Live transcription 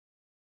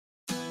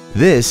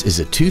This is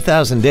a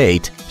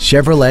 2008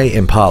 Chevrolet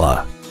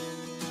Impala.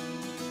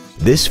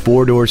 This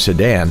four-door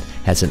sedan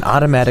has an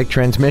automatic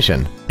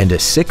transmission and a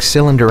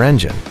six-cylinder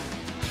engine.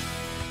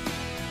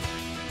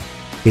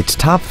 Its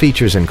top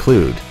features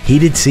include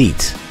heated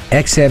seats,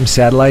 XM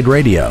satellite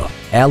radio,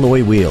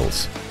 alloy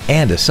wheels,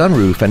 and a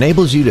sunroof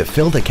enables you to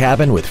fill the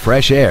cabin with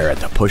fresh air at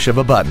the push of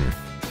a button.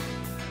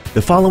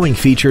 The following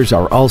features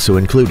are also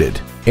included: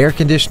 air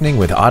conditioning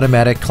with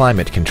automatic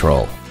climate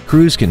control,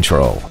 cruise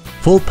control,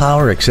 full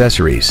power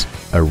accessories,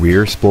 a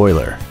rear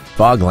spoiler,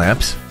 fog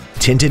lamps,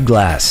 tinted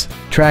glass,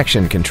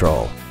 traction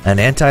control, an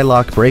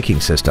anti-lock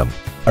braking system,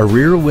 a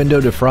rear window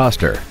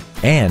defroster,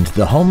 and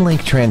the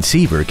HomeLink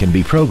transceiver can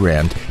be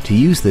programmed to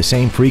use the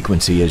same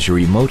frequency as your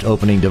remote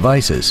opening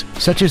devices,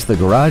 such as the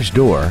garage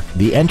door,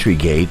 the entry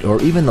gate,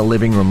 or even the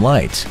living room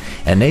lights,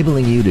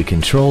 enabling you to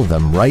control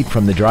them right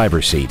from the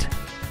driver's seat.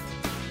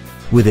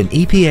 With an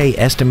EPA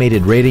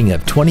estimated rating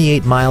of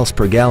 28 miles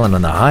per gallon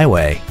on the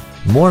highway,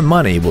 more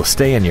money will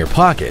stay in your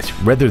pocket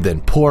rather than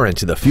pour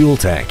into the fuel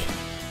tank.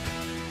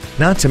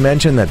 Not to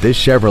mention that this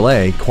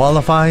Chevrolet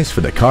qualifies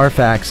for the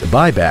Carfax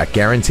buyback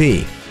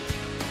guarantee.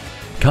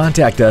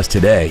 Contact us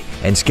today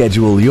and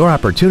schedule your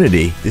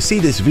opportunity to see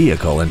this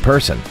vehicle in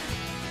person.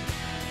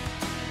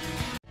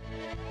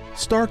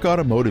 Stark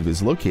Automotive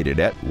is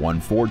located at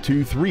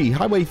 1423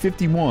 Highway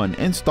 51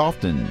 in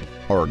Stoughton.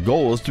 Our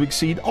goal is to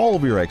exceed all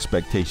of your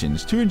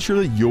expectations to ensure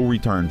that you'll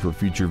return for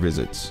future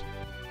visits.